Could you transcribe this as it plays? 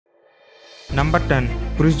Number 10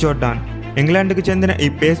 Chris Jordan. ఇంగ్లాండ్కి చెందిన ఈ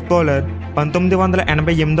pace bowler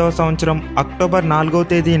 1988వ సంవత్సరం అక్టోబర్ 4వ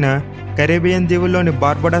తేదీన కరేబియన్ దీవుల్లోని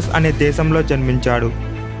బార్బడస్ అనే దేశంలో జన్మించాడు.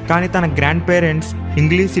 కానీ తన గ్రాండ్ పేరెంట్స్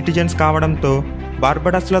ఇంగ్లీష్ సిటిజన్స్ కావడంతో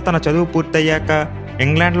బార్బడస్లో తన చదువు పూర్తయ్యాక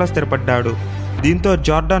ఇంగ్లాండ్లో స్థిరపడ్డాడు. దీంతో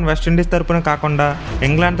జార్డాన్ వెస్టిండీస్ తరపున కాకుండా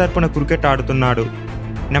ఇంగ్లాండ్ తరపున క్రికెట్ ఆడుతున్నాడు.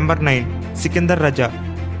 నెంబర్ 9 సికిందర్ రజా.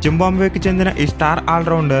 జింబాబ్వేకి చెందిన ఈ స్టార్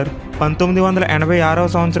ఆల్రౌండర్ 1986వ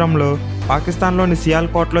సంవత్సరంలో పాకిస్తాన్లోని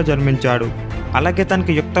సియాల్కోట్లో జన్మించాడు. అలాగే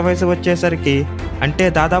తనకి యుక్త వయసు వచ్చేసరికి అంటే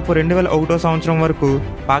దాదాపు 2001వ సంవత్సరం వరకు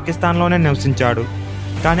పాకిస్తాన్లోనే నివసించాడు.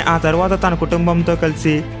 కానీ ఆ తరువాత తన కుటుంబంతో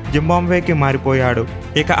కలిసి జింబాబ్వేకి మారిపోయాడు.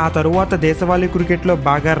 ఇక ఆ తరువాత దేశవాళీ క్రికెట్లో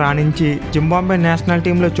బాగా రాణించి జింబాబ్వే నేషనల్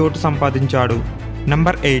టీంలో చోటు సంపాదించాడు.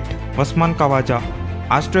 నెంబర్ 8 ఉస్మాన్ ఖవాజా.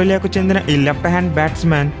 ఆస్ట్రేలియాకు చెందిన ఈ లెఫ్ట్ హ్యాండ్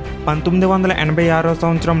బ్యాట్స్మెన్ 1986వ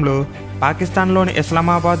సంవత్సరంలో పాకిస్తాన్లోని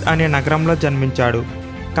ఇస్లామాబాద్ అనే నగరంలో జన్మించాడు.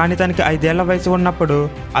 కానీ తనకి 5 ఏళ్ల వయసు ఉన్నప్పుడు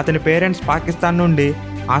అతని పేరెంట్స్ పాకిస్తాన్ నుండి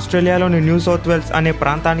ఆస్ట్రేలియాలోని న్యూ సౌత్ వేల్స్ అనే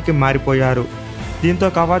ప్రాంతానికి మారిపోయారు. దీంతో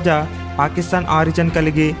ఖవాజా పాకిస్తాన్ ఆరిజిన్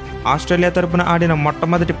కలిగి ఆస్ట్రేలియా తరపున ఆడిన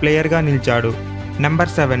మొట్టమొదటి ప్లేయర్గా నిలిచాడు.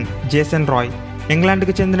 Number 7 Jason Roy.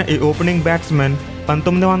 ఇంగ్లాండ్కి చెందిన ఈ ఓపెనింగ్ బ్యాట్స్మెన్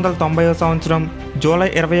 1990వ సంవత్సరం జూలై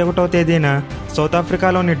 21వ తేదీన సౌత్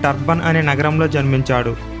ఆఫ్రికాలోని డర్బన్ అనే నగరంలో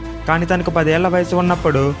జన్మించాడు. కానీ తనకు 10 ఏళ్ల వయసు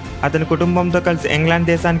ఉన్నప్పుడు అతని కుటుంబంతో కలిసి ఇంగ్లాండ్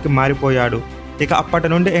దేశానికి మారిపోయాడు. ఇక అప్పటి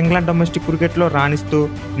నుండి ఇంగ్లాండ్ డొమెస్టిక్ క్రికెట్లో రాణిస్తూ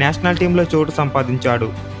నేషనల్ టీంలో చోటు సంపాదించాడు.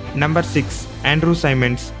 Number 6 Andrew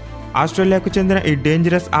Symonds. ఆస్ట్రేలియాకు చెందిన ఈ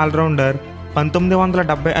డేంజరస్ ఆల్రౌండర్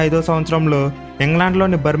 1975వ సంవత్సరంలో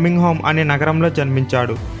ఇంగ్లాండ్లోని బర్మింగ్హామ్ అనే నగరంలో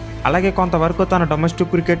జన్మించాడు. అలాగే కొంతవరకు తన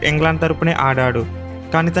డొమెస్టిక్ క్రికెట్ ఇంగ్లాండ్ తరపునే ఆడాడు.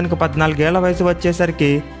 కానీ తనకు 14 ఏళ్ల వయసు వచ్చేసరికి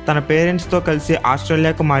తన పేరెంట్స్తో కలిసి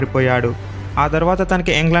ఆస్ట్రేలియాకు మారిపోయాడు. ఆ తర్వాత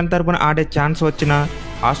తనకి ఇంగ్లాండ్ తరపున ఆడే ఛాన్స్ వచ్చినా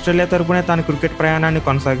ఆస్ట్రేలియా తరపునే తన క్రికెట్ ప్రయాణాన్ని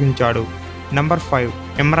కొనసాగించాడు. నెంబర్ 5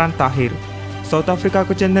 ఇమ్రాన్ తాహిర్. సౌత్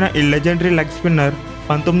ఆఫ్రికాకు చెందిన ఈ లెజెండరీ లెగ్ స్పిన్నర్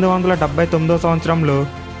 1979వ సంవత్సరంలో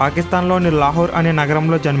పాకిస్తాన్లోని లాహోర్ అనే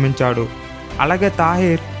నగరంలో జన్మించాడు. అలాగే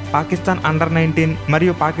తాహిర్ పాకిస్తాన్ అండర్-19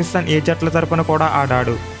 మరియు పాకిస్తాన్ ఏ జట్ల తరపున కూడా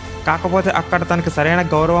ఆడాడు. కాకపోతే అక్కడ తనకి సరైన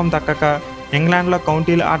గౌరవం దక్కక ఇంగ్లాండ్లో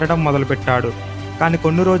కౌంటీలు ఆడడం మొదలుపెట్టాడు. కానీ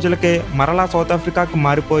కొన్ని రోజులకే మరలా సౌత్ ఆఫ్రికాకు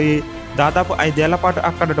మారిపోయి దాదాపు 5 ఏళ్ల పాటు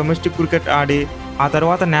అక్కడ డొమెస్టిక్ క్రికెట్ ఆడి ఆ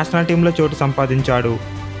తర్వాత నేషనల్ టీంలో చోటు సంపాదించాడు.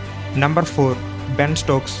 Number 4 Ben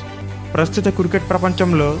Stokes. ప్రస్తుత క్రికెట్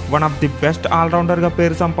ప్రపంచంలో వన్ ఆఫ్ ది బెస్ట్ ఆల్రౌండర్గా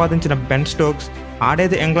పేరు సంపాదించిన బెన్ స్టోక్స్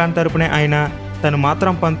ఆడేది ఇంగ్లాండ్ తరపునే అయినా తను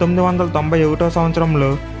మాత్రం 1991వ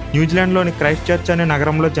సంవత్సరంలో న్యూజిలాండ్లోని క్రైస్ట్ చర్చ్ అనే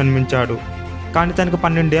నగరంలో జన్మించాడు. కానీ తనకు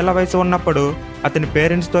 12 ఏళ్ల వయసు ఉన్నప్పుడు అతని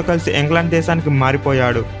పేరెంట్స్తో కలిసి ఇంగ్లాండ్ దేశానికి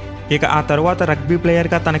మారిపోయాడు. ఇక ఆ తరువాత రగ్బీ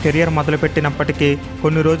ప్లేయర్గా తన కెరియర్ మొదలుపెట్టినప్పటికీ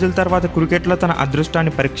కొన్ని రోజుల తర్వాత క్రికెట్లో తన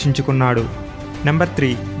అదృష్టాన్ని పరీక్షించుకున్నాడు. Number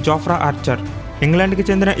 3 Jofra Archer. ఇంగ్లాండ్కి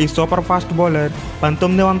చెందిన ఈ సూపర్ ఫాస్ట్ బౌలర్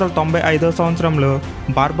 1995వ సంవత్సరంలో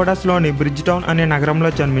బార్బడస్లోని బ్రిడ్జ్ టౌన్ అనే నగరంలో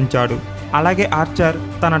జన్మించాడు. అలాగే ఆర్చర్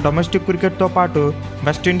తన డొమెస్టిక్ క్రికెట్తో పాటు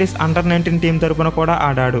వెస్టిండీస్ అండర్-19 టీం తరపున కూడా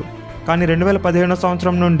ఆడాడు. కానీ 2015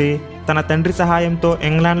 సంవత్సరం నుండి తన తండ్రి సహాయంతో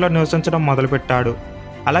ఇంగ్లాండ్లో నివసించడం మొదలుపెట్టాడు.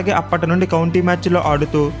 అలాగే అప్పటి నుండి కౌంటీ మ్యాచ్లో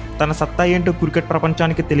ఆడుతూ తన సత్తా ఏంటో క్రికెట్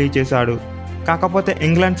ప్రపంచానికి తెలియచేశాడు. కాకపోతే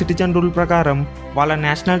ఇంగ్లాండ్ సిటిజన్ రూల్ ప్రకారం వాళ్ళ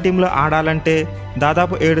నేషనల్ టీంలో ఆడాలంటే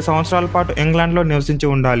దాదాపు 7 సంవత్సరాల పాటు ఇంగ్లాండ్లో నివసించి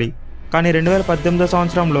ఉండాలి. కానీ 2018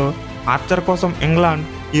 సంవత్సరంలో ఆర్చర్ కోసం ఇంగ్లాండ్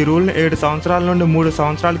ఈ రూల్ని 7 సంవత్సరాల నుండి 3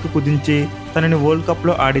 సంవత్సరాలకు కుదించి తనని వరల్డ్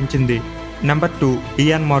కప్లో ఆడించింది. Number 2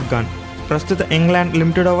 Ian Morgan. ప్రస్తుత England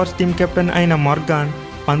limited overs team captain అయిన మోర్గాన్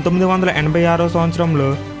 1986వ సంవత్సరంలో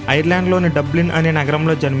ఐర్లాండ్లోని డబ్లిన్ అనే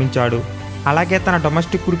నగరంలో జన్మించాడు. అలాగే తన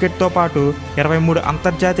డొమెస్టిక్ క్రికెట్తో పాటు 23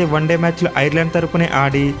 అంతర్జాతీయ వన్డే మ్యాచ్లు ఐర్లాండ్ తరపునే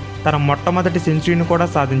ఆడి తన మొట్టమొదటి సెంచరీని కూడా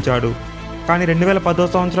సాధించాడు. కానీ 2010వ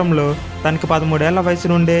సంవత్సరంలో తనకి 13 ఏళ్ల వయసు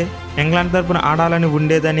నుండే ఇంగ్లాండ్ తరపున ఆడాలని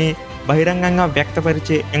ఉండేదని బహిరంగంగా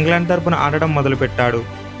వ్యక్తపరిచి ఇంగ్లాండ్ తరపున ఆడడం మొదలుపెట్టాడు.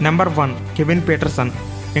 Number 1 Kevin Pietersen.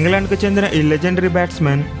 ఇంగ్లాండ్కు చెందిన ఈ లెజెండరీ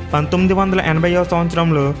బ్యాట్స్మెన్ 1980వ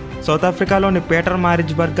సంవత్సరంలో సౌత్ ఆఫ్రికాలోని పీటర్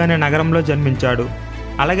మారిజ్బర్గ్ అనే నగరంలో జన్మించాడు.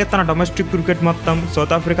 అలాగే తన డొమెస్టిక్ క్రికెట్ మొత్తం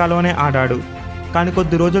సౌత్ ఆఫ్రికాలోనే ఆడాడు. కానీ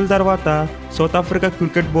కొద్ది రోజుల తర్వాత సౌత్ ఆఫ్రికా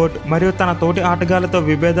క్రికెట్ బోర్డు మరియు తన తోటి ఆటగాళ్లతో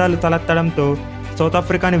విభేదాలు తలెత్తడంతో సౌత్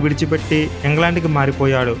ఆఫ్రికాని విడిచిపెట్టి ఇంగ్లాండ్కి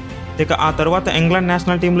మారిపోయాడు. ఇక ఆ తర్వాత ఇంగ్లాండ్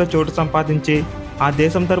నేషనల్ టీంలో చోటు సంపాదించి ఆ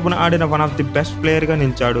దేశం తరపున ఆడిన వన్ ఆఫ్ ది బెస్ట్ ప్లేయర్గా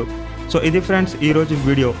నిలిచాడు. సో ఇది ఫ్రెండ్స్ ఈరోజు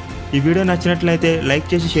వీడియో. ఈ వీడియో నచ్చినట్లయితే లైక్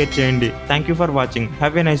చేసి షేర్ చేయండి. Thank you for watching.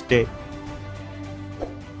 Have a nice day.